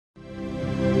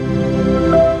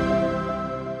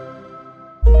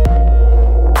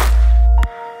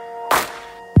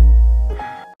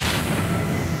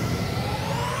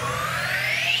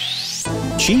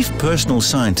Chief Personal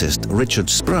Scientist Richard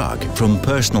Sprague from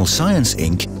Personal Science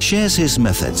Inc. shares his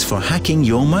methods for hacking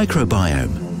your microbiome.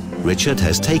 Richard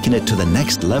has taken it to the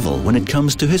next level when it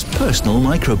comes to his personal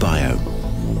microbiome.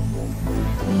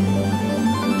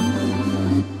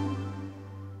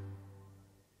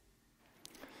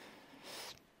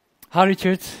 Hi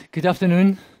Richard, good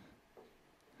afternoon.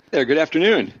 There, good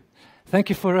afternoon. Thank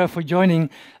you for joining.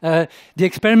 The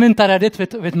experiment that I did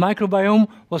with microbiome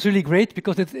was really great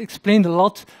because it explained a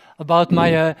lot about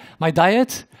my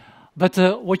diet. But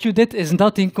what you did is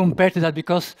nothing compared to that,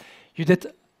 because you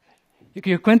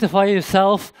quantify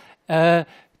yourself to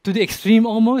the extreme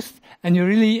almost, and you're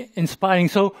really inspiring.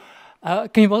 So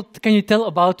can you tell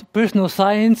about personal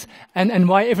science and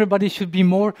why everybody should be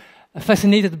more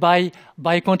fascinated by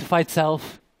quantified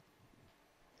self?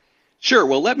 Sure.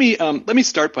 Well, let me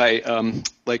start by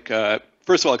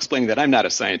first of all explaining that I'm not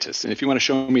a scientist. And if you want to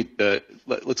show me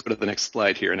let's go to the next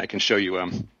slide here, and I can show you.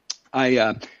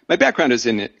 My background is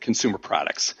in consumer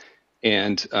products,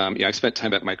 and I spent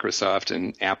time at Microsoft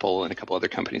and Apple and a couple other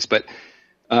companies. But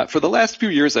for the last few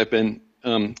years, I've been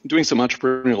doing some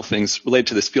entrepreneurial things related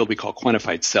to this field we call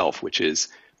quantified self, which is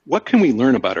what can we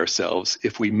learn about ourselves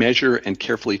if we measure and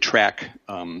carefully track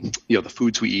the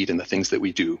foods we eat and the things that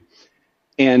we do.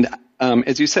 And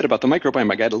as you said about the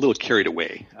microbiome, I got a little carried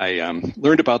away. I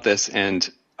learned about this, and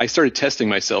I started testing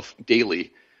myself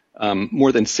daily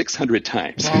more than 600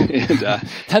 times. Wow. And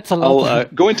that's a lot. I'll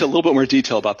go into a little bit more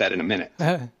detail about that in a minute.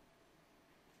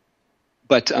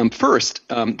 But first,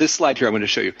 this slide here I want to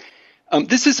show you.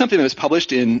 This is something that was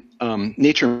published in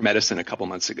Nature Medicine a couple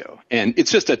months ago, and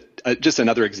it's just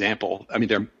another example. I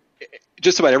mean,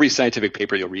 just about every scientific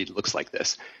paper you'll read looks like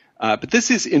this. But this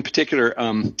is in particular,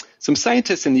 some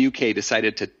scientists in the UK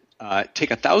decided to take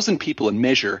 1,000 people and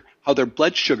measure how their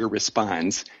blood sugar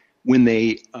responds when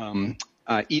they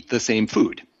eat the same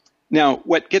food. Now,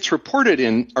 what gets reported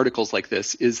in articles like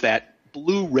this is that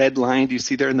blue-red line, do you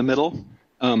see there in the middle?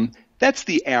 That's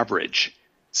the average.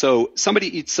 So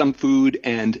somebody eats some food,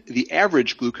 and the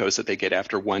average glucose that they get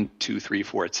after 1, 2, 3,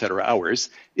 4, et cetera hours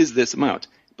is this amount.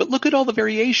 But look at all the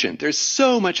variation. There's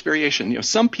so much variation.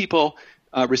 Some people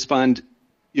respond,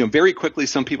 very quickly.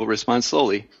 Some people respond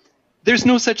slowly. There's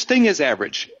no such thing as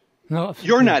average. No,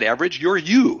 you're not average. You're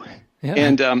you. Yeah.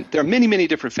 And there are many, many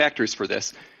different factors for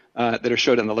this that are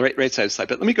showed on the right side of the slide.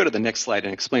 But let me go to the next slide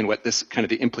and explain what this kind of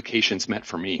the implications meant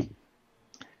for me.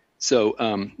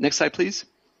 So next slide, please.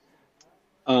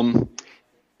 To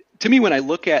me, when I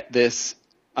look at this,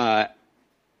 the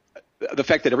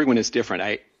fact that everyone is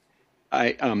different,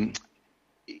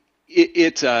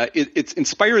 it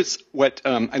inspires what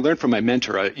I learned from my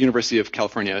mentor, a University of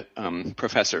California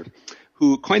professor,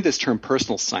 who coined this term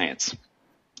personal science.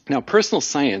 Now, personal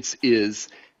science is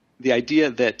the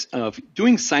idea that of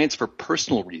doing science for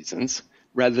personal reasons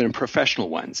rather than professional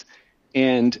ones.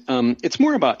 And it's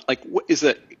more about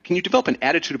can you develop an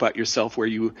attitude about yourself where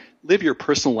you live your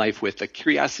personal life with the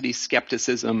curiosity,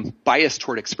 skepticism, bias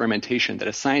toward experimentation that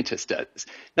a scientist does.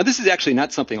 Now, this is actually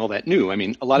not something all that new. I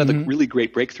mean, a lot of the really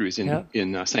great breakthroughs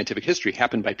in scientific history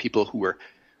happened by people who were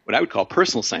what I would call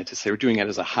personal scientists. They were doing it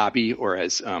as a hobby or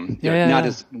as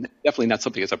definitely not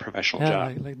something as a professional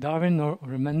job. Like Darwin or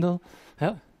Mendel.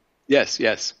 Yeah. Yes.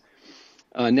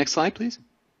 Next slide, please.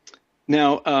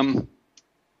 Now,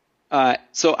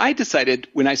 so I decided,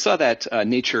 when I saw that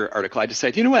Nature article, I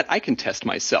decided, you know what, I can test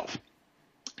myself.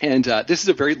 And this is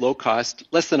a very low cost,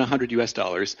 less than $100 US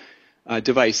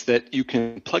device that you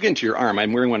can plug into your arm.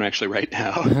 I'm wearing one actually right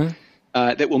now.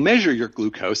 That will measure your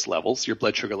glucose levels, your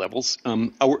blood sugar levels,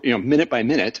 minute by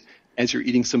minute as you're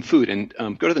eating some food. And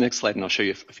go to the next slide, and I'll show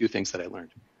you a few things that I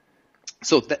learned.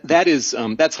 So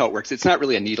that's how it works. It's not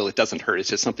really a needle. It doesn't hurt. It's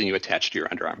just something you attach to your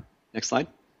underarm. Next slide.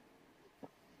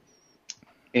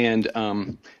 And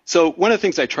so one of the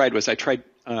things I tried was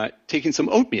taking some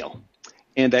oatmeal.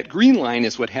 And that green line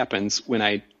is what happens when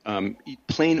I eat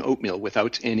plain oatmeal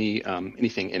without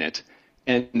anything in it.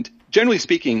 And generally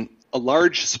speaking, a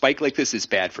large spike like this is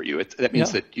bad for you. That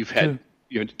means that you've had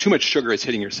too much sugar is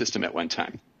hitting your system at one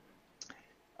time.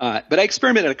 But I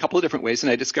experimented a couple of different ways,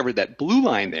 and I discovered that blue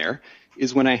line there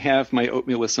is when I have my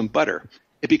oatmeal with some butter.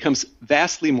 It becomes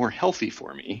vastly more healthy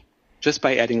for me just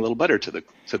by adding a little butter to the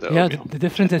oatmeal. Yeah, the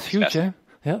difference is huge, yeah.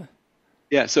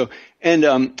 Yeah, so, and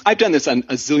I've done this on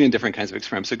a zillion different kinds of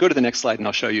experiments. So go to the next slide, and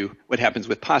I'll show you what happens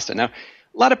with pasta. Now, a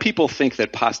lot of people think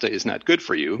that pasta is not good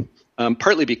for you,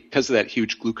 partly because of that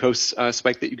huge glucose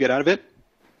spike that you get out of it.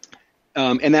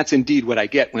 And that's indeed what I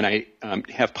get when I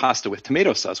have pasta with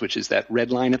tomato sauce, which is that red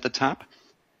line at the top.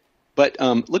 But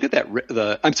look at that,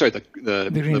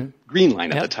 the green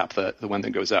line at the top, the one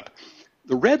that goes up.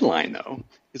 The red line, though,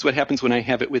 is what happens when I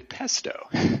have it with pesto.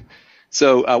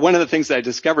 So one of the things that I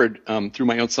discovered through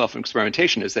my own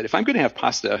self-experimentation is that if I'm going to have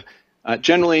pasta,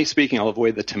 generally speaking, I'll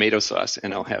avoid the tomato sauce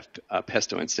and I'll have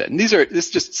pesto instead. And this is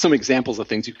just some examples of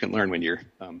things you can learn when you're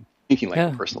thinking like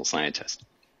a personal scientist.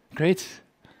 Great.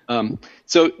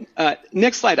 So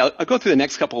next slide, I'll go through the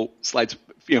next couple slides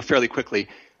fairly quickly.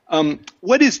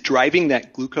 What is driving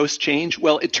that glucose change?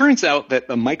 Well, it turns out that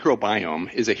the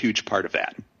microbiome is a huge part of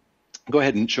that. Go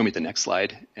ahead and show me the next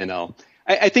slide, and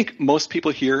I think most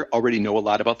people here already know a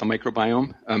lot about the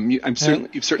microbiome.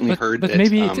 You've certainly heard that. But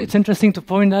maybe it's interesting to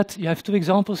point that you have two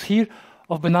examples here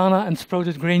of banana and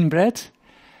sprouted grain bread,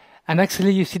 and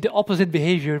actually you see the opposite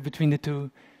behavior between the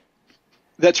two.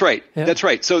 That's right. Yeah. That's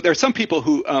right. So there are some people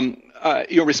who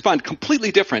respond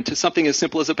completely different to something as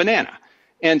simple as a banana.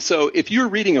 And so if you're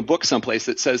reading a book someplace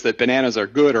that says that bananas are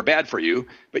good or bad for you,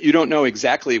 but you don't know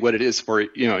exactly what it is for,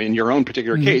 in your own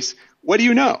particular case, what do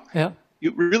you know? Yeah.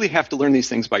 You really have to learn these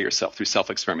things by yourself through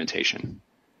self-experimentation.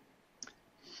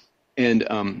 And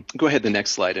go ahead to the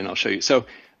next slide and I'll show you. So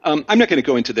I'm not going to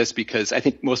go into this because I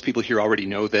think most people here already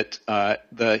know that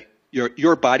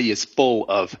your body is full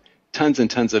of tons and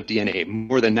tons of DNA.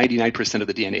 More than 99% of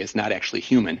the DNA is not actually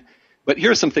human. But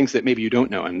here are some things that maybe you don't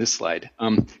know on this slide.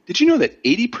 Did you know that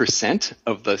 80%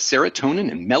 of the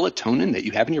serotonin and melatonin that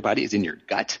you have in your body is in your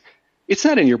gut? It's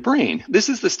not in your brain. This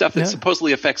is the stuff that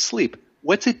supposedly affects sleep.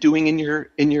 What's it doing in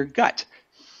your gut?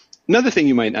 Another thing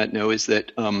you might not know is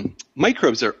that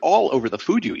microbes are all over the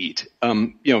food you eat.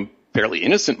 Fairly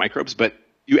innocent microbes, but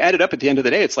you add it up at the end of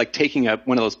the day, it's like taking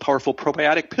one of those powerful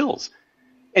probiotic pills.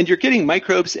 And you're getting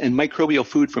microbes and microbial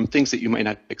food from things that you might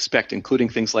not expect, including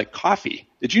things like coffee.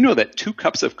 Did you know that 2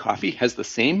 cups of coffee has the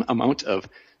same amount of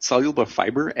soluble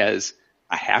fiber as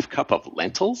a half cup of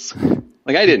lentils?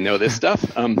 Like, I didn't know this stuff.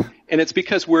 And it's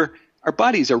because our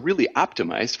bodies are really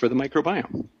optimized for the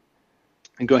microbiome.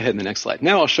 And go ahead in the next slide.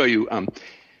 Now I'll show you,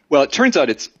 well, it turns out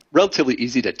it's relatively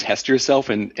easy to test yourself.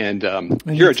 And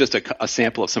here are just a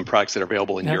sample of some products that are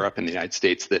available in Europe and the United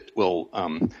States that will,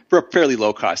 for a fairly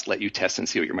low cost, let you test and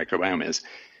see what your microbiome is.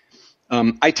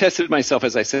 I tested myself,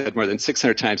 as I said, more than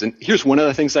 600 times. And here's one of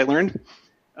the things I learned.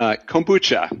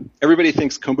 Kombucha. Everybody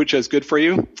thinks kombucha is good for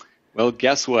you. Well,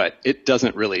 guess what? It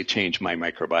doesn't really change my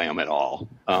microbiome at all.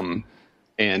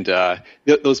 And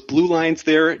those blue lines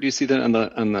there, do you see that on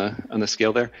the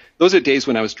scale there? Those are days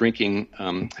when I was drinking,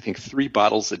 I think, 3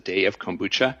 bottles a day of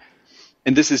kombucha.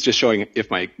 And this is just showing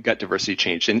if my gut diversity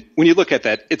changed. And when you look at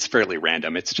that, it's fairly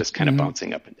random. It's just kind of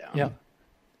bouncing up and down. Yeah.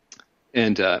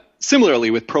 And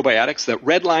similarly with probiotics, that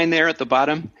red line there at the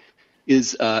bottom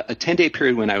is a 10-day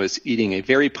period when I was eating a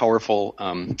very powerful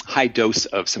high dose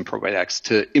of some probiotics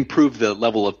to improve the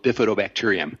level of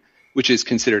bifidobacterium, which is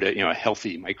considered a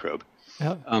healthy microbe.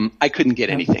 Yeah. I couldn't get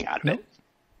anything out of it.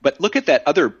 But look at that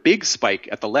other big spike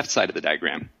at the left side of the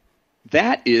diagram.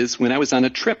 That is when I was on a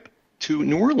trip to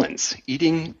New Orleans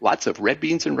eating lots of red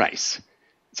beans and rice.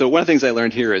 So one of the things I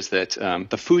learned here is that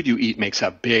the food you eat makes a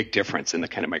big difference in the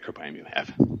kind of microbiome you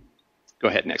have. Go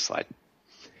ahead, next slide.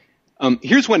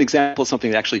 Here's one example of something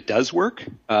that actually does work.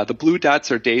 The blue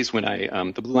dots are days when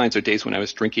the blue lines are days when I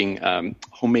was drinking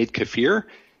homemade kefir,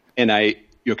 and I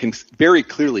can very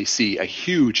clearly see a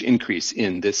huge increase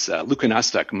in this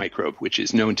leuconostoc microbe, which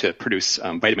is known to produce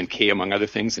vitamin K, among other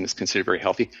things, and is considered very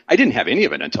healthy. I didn't have any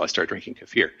of it until I started drinking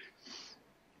kefir.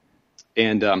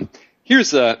 And here's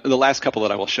the last couple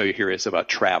that I will show you here is about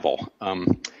travel.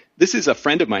 This is a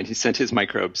friend of mine. He sent his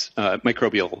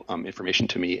microbial information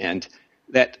to me, and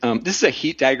that this is a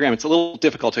heat diagram. It's a little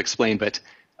difficult to explain, but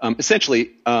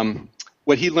essentially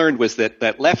what he learned was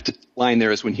that left line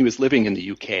there is when he was living in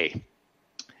the UK.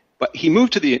 But he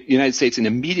moved to the United States, and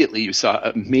immediately you saw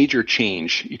a major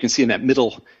change. You can see in that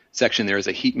middle section there is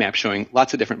a heat map showing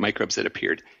lots of different microbes that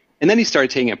appeared. And then he started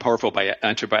taking a powerful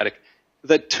antibiotic.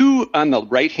 The 2 on the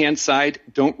right-hand side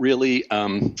don't really,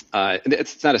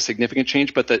 it's not a significant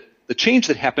change, but the change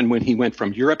that happened when he went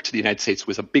from Europe to the United States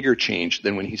was a bigger change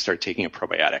than when he started taking a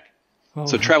probiotic. Oh.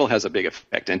 So travel has a big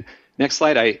effect. And next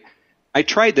slide, I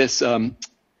tried this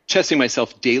testing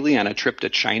myself daily on a trip to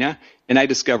China, and I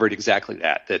discovered exactly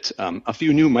that a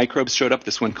few new microbes showed up,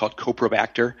 this one called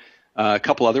Coprobacter, a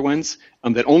couple other ones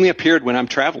that only appeared when I'm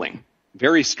traveling.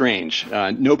 Very strange.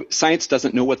 Science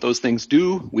doesn't know what those things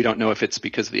do. We don't know if it's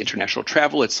because of the international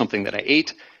travel. It's something that I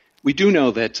ate. We do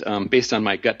know that based on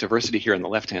my gut diversity here on the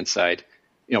left-hand side,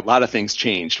 a lot of things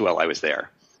changed while I was there.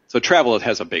 So travel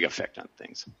has a big effect on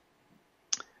things.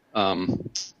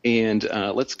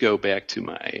 Let's go back to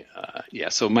my,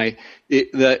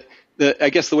 I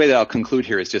guess the way that I'll conclude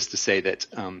here is just to say that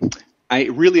I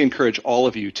really encourage all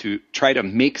of you to try to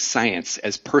make science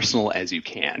as personal as you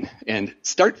can and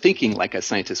start thinking like a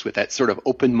scientist with that sort of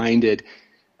open-minded,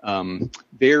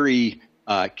 very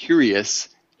curious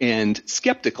and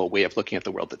skeptical way of looking at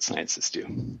the world that scientists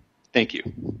do. Thank you.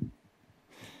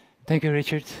 Thank you,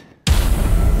 Richard.